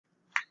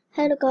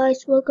Hello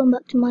guys, welcome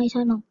back to my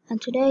channel,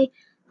 and today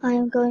I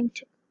am going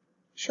to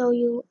show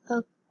you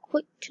a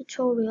quick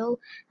tutorial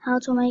how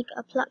to make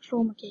a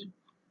platformer game.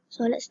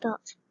 So let's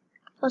start.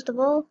 First of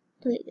all,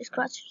 delete the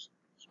scratch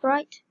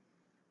sprite,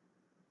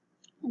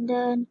 and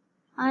then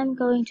I'm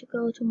going to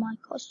go to my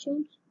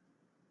costumes.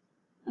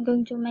 I'm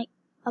going to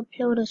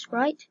upload a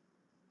sprite,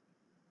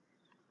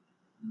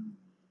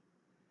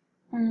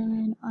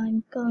 and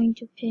I'm going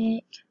to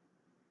pick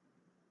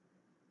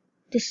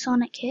the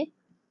Sonic here.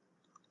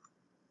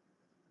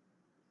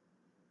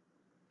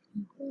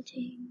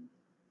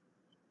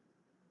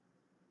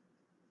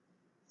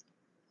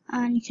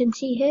 And you can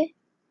see here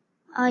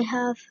I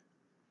have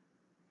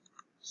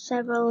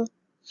several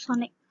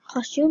Sonic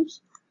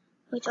costumes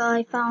which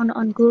I found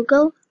on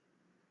Google,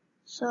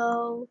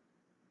 so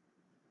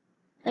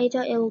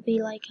later it will be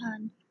like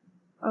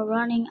a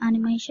running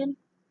animation.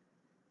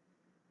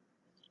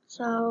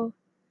 So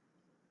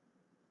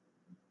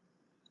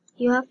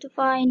you have to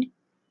find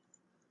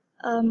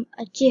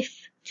a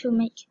GIF to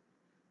make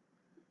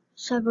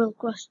several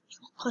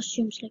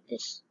costumes like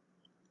this.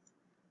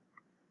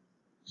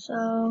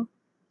 So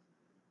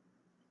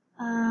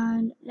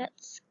and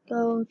let's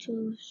go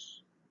to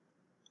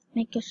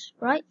make a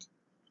sprite.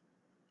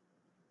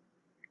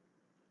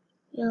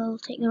 You'll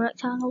take the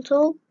rectangle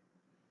tool,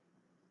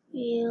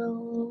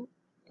 you'll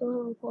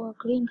go for a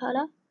green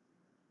color,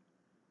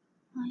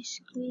 nice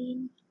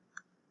green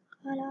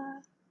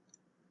color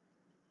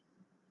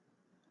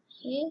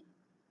here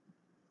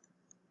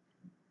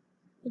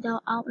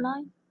without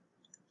outline.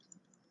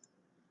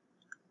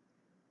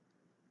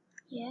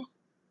 Yeah,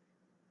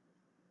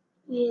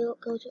 we'll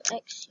go to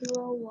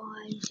X0,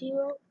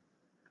 Y0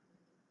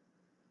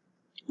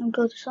 and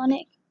go to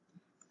Sonic.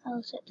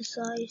 I'll set the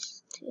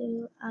size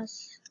to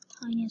as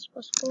tiny as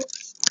possible.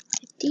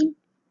 15.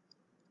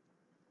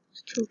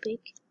 It's too big.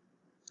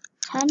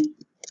 10.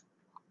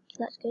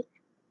 That's good.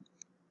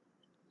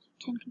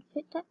 10 can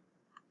fit that.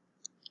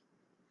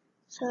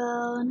 So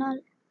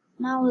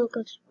now we'll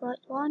go to sprite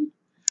 1.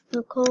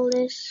 We'll call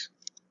this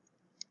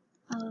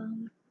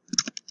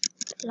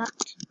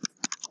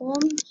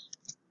platforms,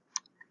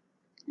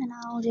 and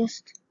I'll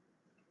just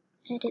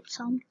edit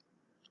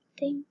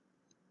something.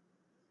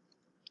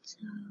 So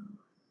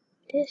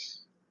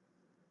this,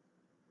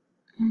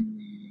 and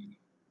then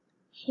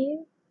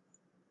here,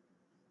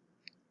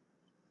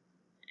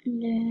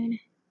 and then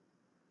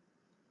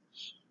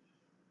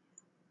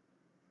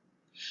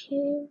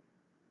here,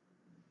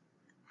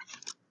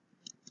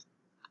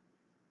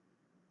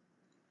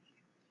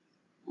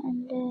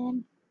 and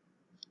then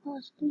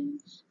last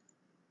things,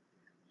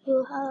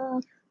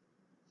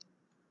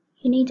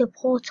 you need a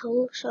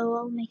portal, so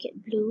I'll make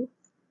it blue.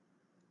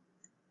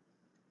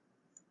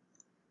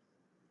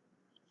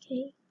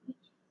 Okay,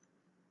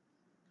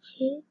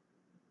 here.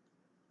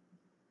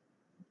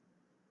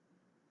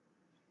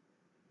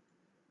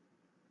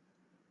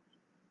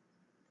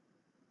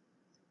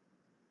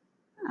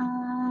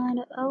 And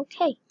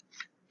okay,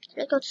 so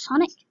let's go to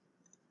Sonic.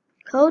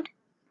 Code,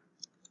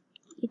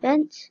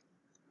 events,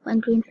 when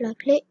green flag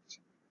clicked,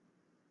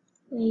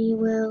 we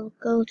will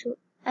go to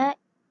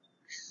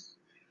X,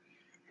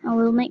 and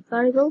we'll make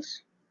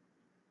variables,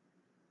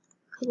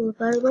 a couple of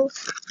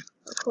variables.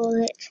 We'll call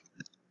it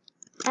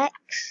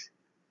X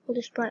for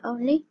the sprite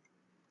only,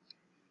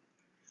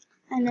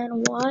 and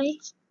then Y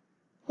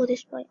for the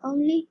sprite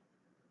only,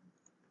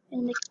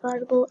 and make a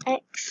variable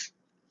X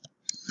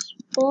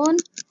spawn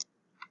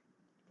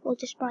for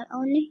the sprite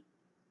only,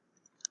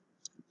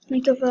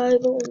 make a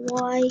variable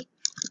Y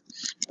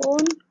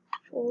spawn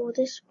for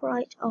the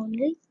sprite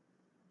only,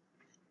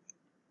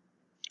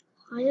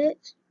 hide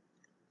it,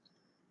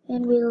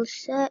 and we'll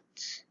set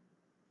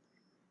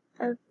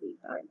every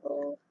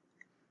variable,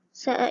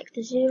 set X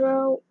to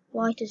 0,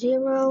 Y to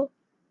 0,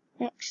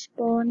 X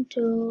spawn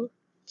to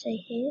say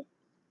here.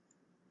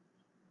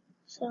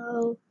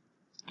 So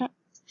X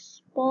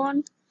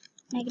spawn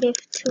negative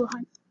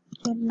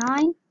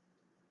 209,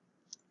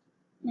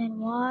 then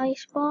Y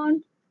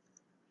spawn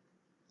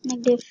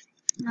negative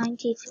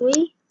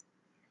 93,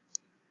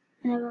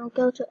 and then we'll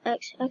go to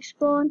X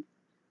spawn,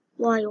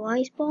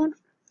 Y spawn,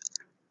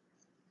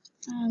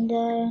 and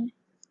then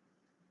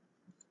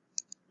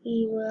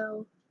we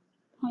will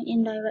point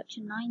in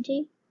direction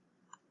 90.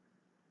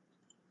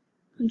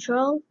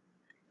 Control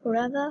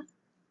forever.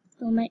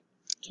 We'll make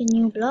a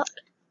new block,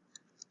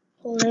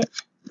 call it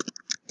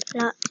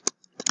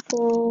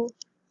platformer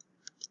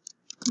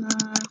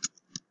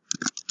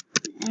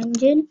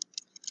engine.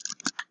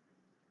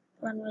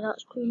 Run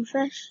without screen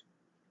refresh.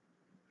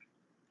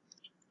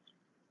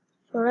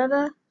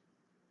 Forever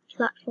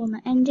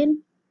platformer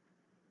engine,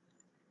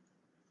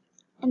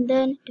 and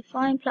then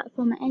define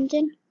platformer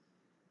engine.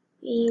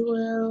 We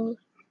will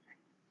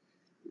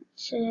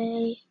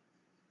say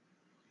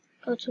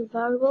go to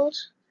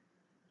variables.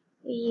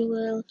 We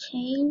will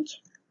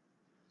change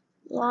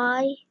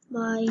Y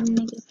by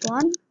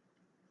 -1,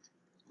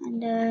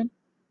 and then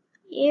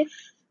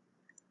if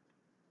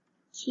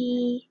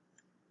key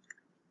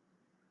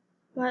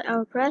right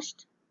arrow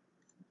pressed,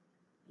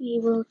 we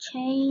will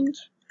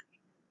change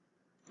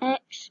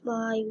x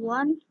by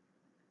 1,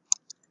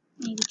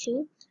 maybe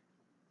 2,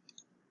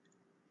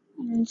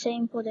 and then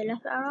same for the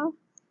left arrow,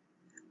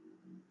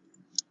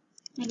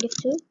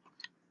 -2,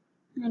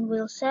 and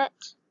we'll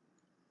set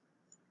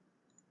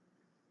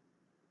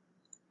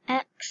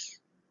x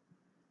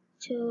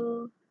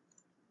to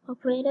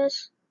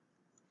operators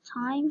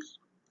times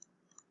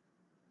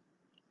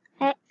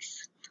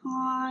x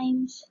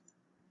times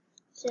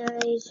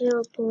say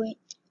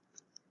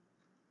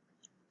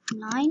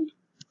 0.9,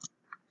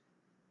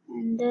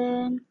 and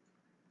then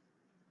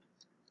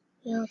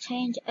we'll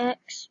change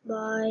x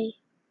by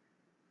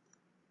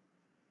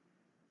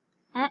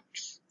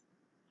x.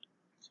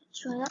 Let's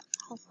try that,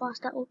 how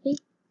fast that will be.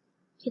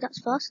 Okay,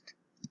 that's fast.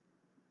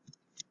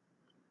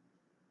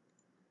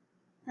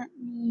 Let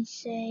me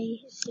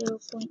say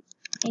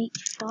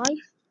 0.85.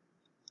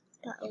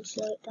 That will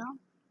slow it down.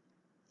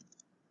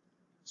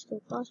 Still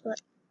fast,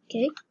 but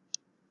okay.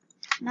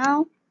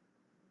 Now,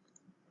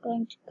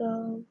 going to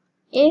go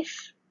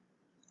if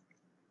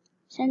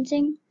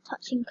sensing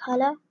touching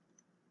color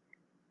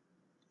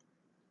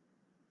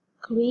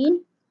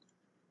green,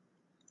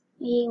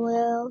 we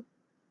will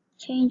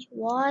change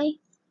y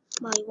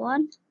by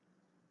 1.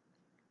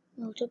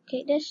 We'll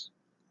duplicate this.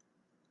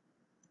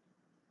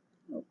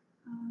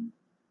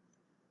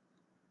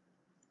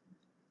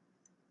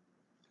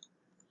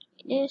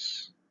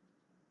 This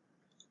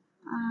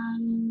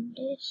and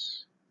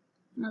this.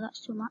 No, that's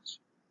too much.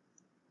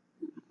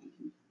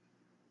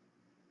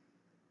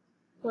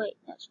 Wait,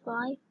 that's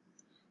 5.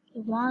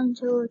 1,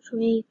 2,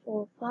 3,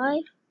 4,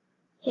 5.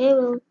 Here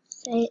we'll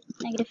say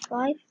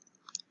 -5,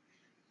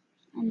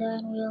 and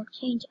then we'll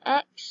change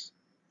x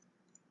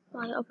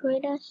by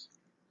operators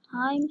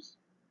times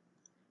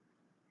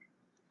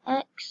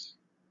x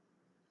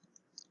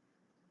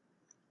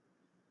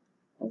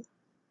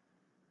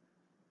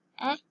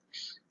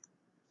x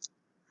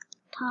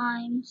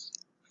times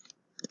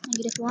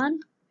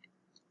 -1,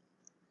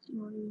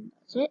 and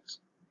that's it.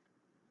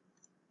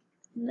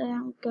 And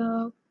then we'll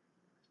go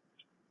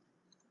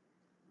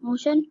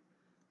motion,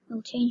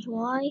 we'll change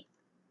y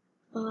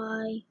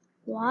by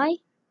y,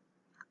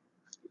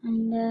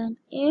 and then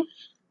if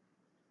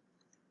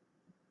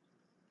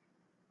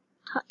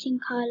touching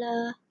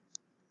color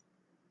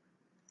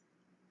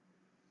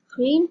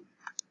green,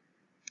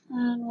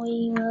 and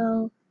we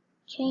will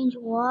change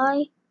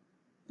y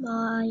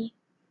by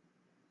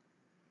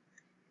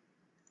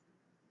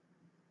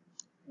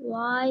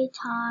y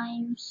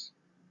times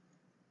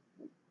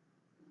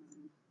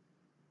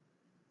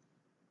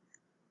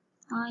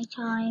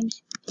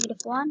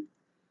 -1,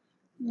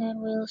 and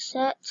then we'll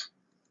set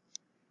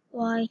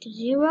y to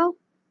 0,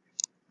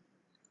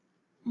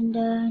 and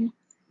then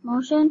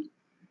motion,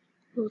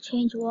 we'll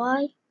change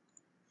y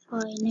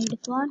by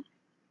 -1,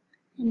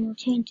 and we'll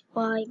change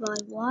y by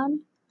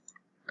 1.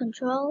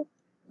 Control,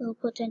 we'll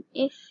put an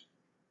if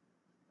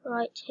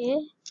right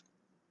here,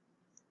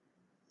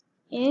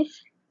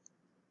 if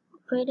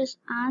operators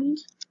and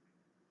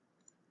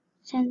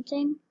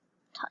sensing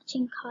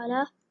touching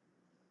color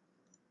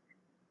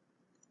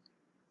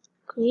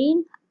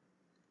green,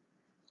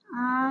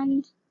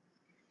 and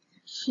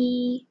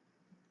key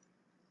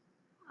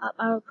up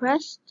arrow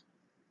pressed,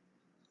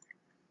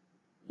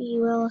 we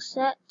will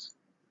set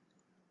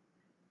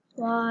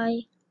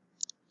y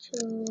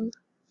to,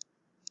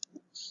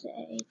 let's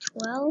say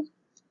 12.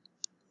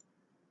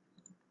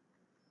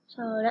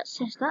 So let's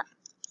test that.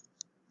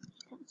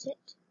 That's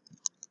it.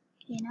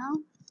 Okay, now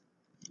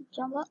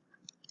jump up.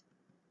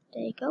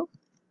 There you go.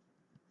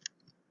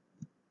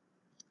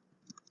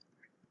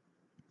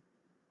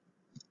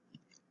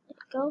 There you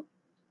go.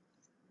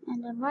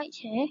 And then right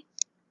here,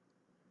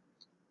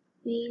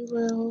 we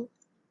will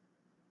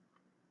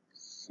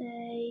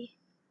say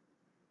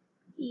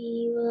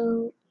we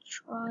will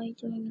try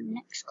doing the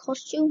next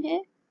costume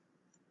here,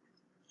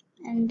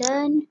 and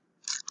then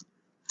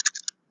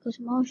go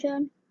to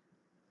motion,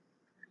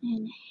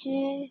 and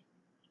here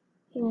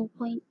it will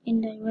point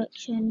in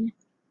direction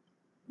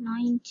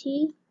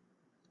 90.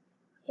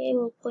 Here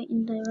will point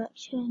in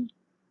direction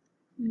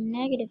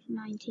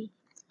 -90.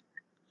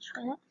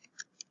 Try that.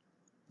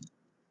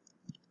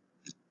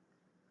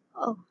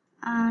 Oh,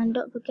 and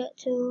don't forget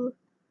to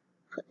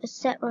put the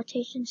set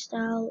rotation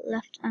style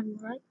left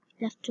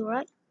to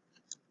right.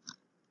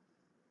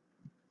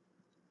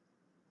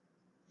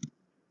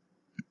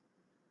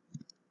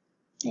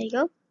 There you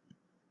go.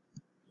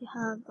 You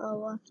have a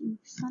working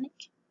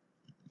Sonic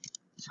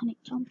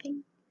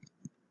jumping.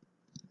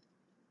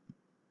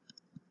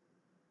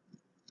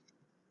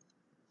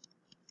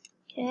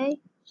 Okay,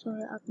 so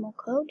I add more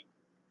code.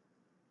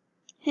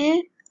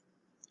 Here,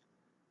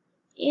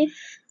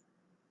 if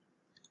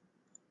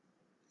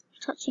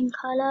touching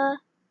color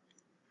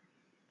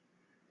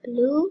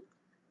blue,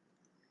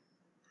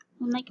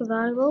 we'll make a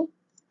variable,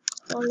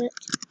 call it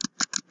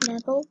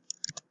level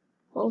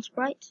for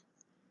sprite,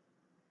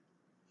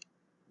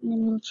 and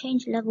then we'll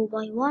change level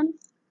by 1.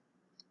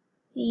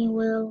 We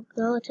will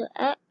go to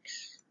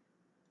x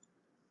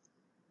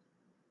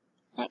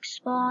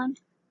spawn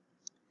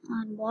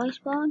and y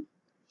spawn,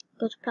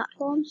 go to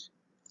platforms,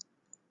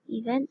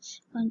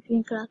 events. When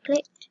green flag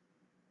clicked,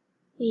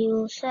 we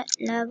will set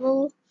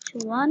level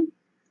to 1,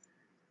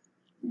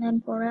 and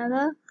then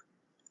forever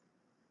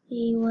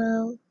we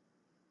will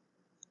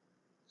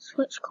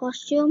switch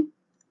costume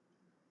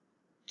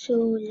to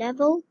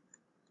level.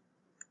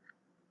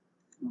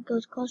 We'll go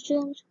to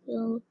costumes,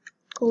 we'll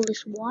call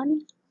this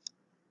 1,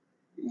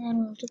 and then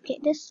we'll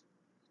duplicate this,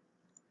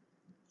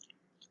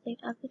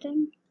 duplicate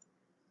everything.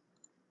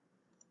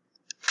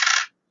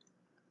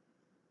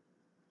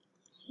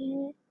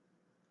 Here,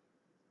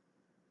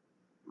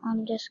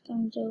 I'm just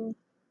going to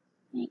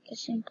make a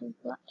simple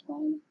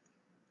platform.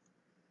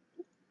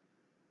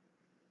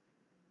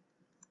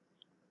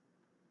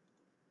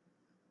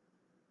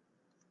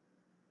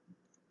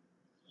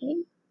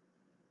 Okay,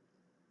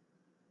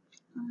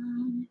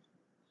 and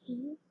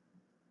here,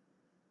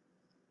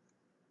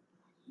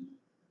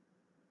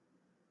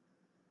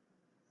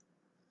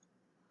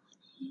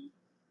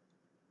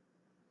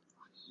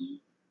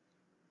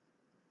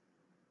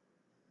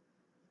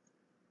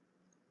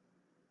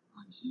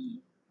 here.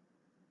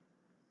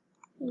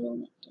 We will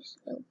make this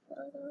a little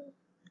further.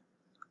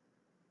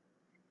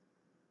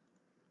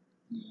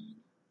 Then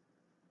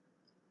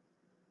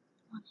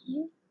one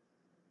here.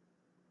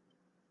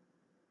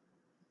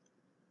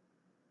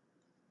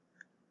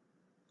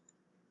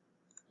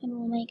 And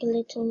we'll make a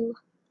little,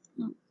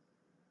 no,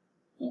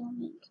 we'll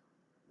make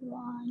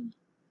one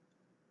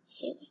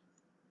here.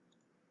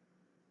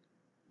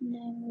 And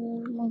then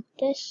we'll move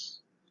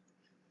this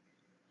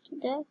to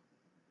there.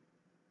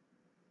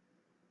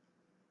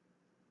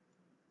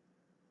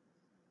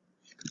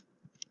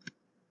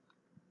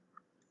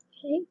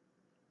 Okay,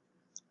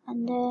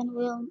 and then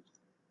we'll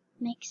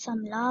make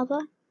some lava.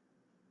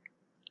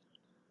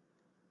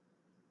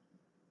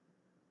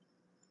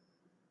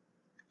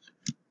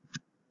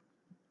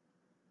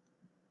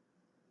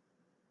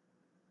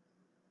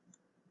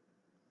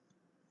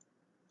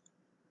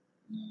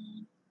 And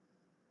then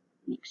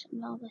make some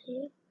lava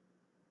here,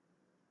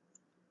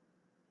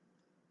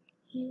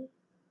 here,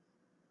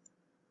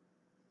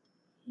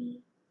 here,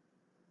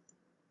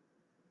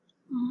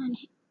 and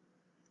here.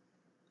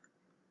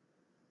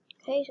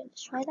 Okay, so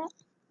let's try that.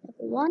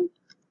 Level 1,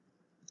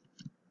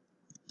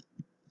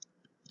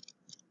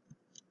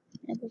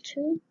 level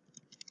 2,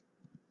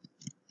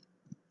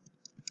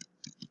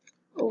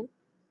 oh,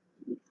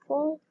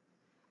 4.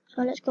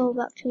 So let's go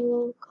back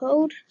to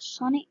code,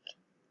 Sonic,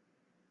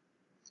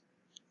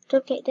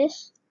 duplicate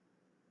this,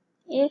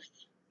 if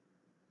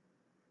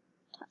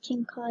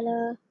touching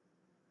color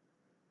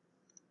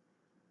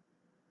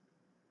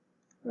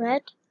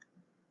red,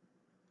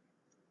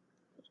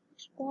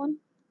 spawn,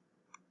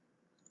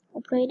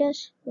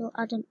 operators, we'll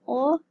add an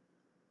OR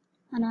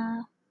and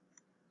a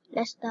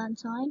less than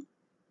sign.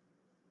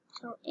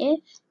 So if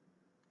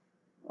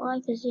Y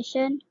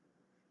position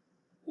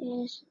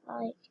is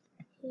like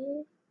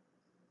here,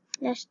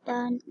 less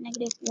than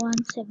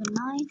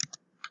 -179,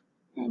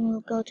 then we'll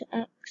go to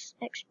X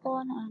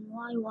spawn and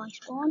Y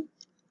spawn.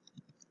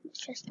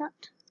 Let's test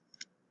that.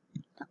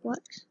 That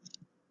works.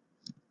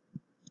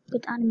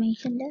 Good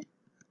animation there.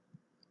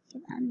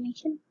 Good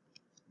animation.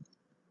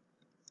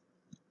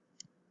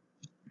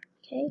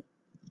 Okay.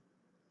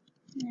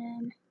 And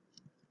then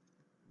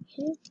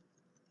here.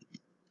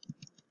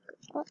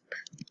 Go up,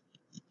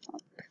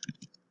 up,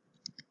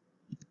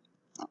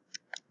 up,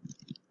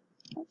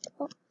 up,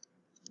 up.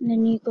 And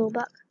then you go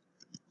back.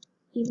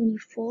 Even you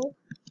fall.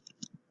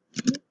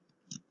 Okay.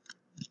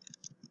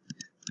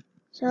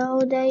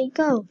 So there you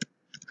go.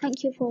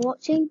 Thank you for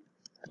watching.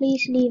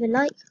 Please leave a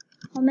like,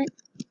 comment,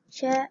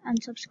 share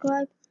and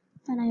subscribe,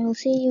 and I will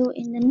see you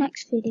in the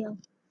next video.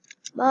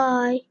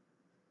 Bye.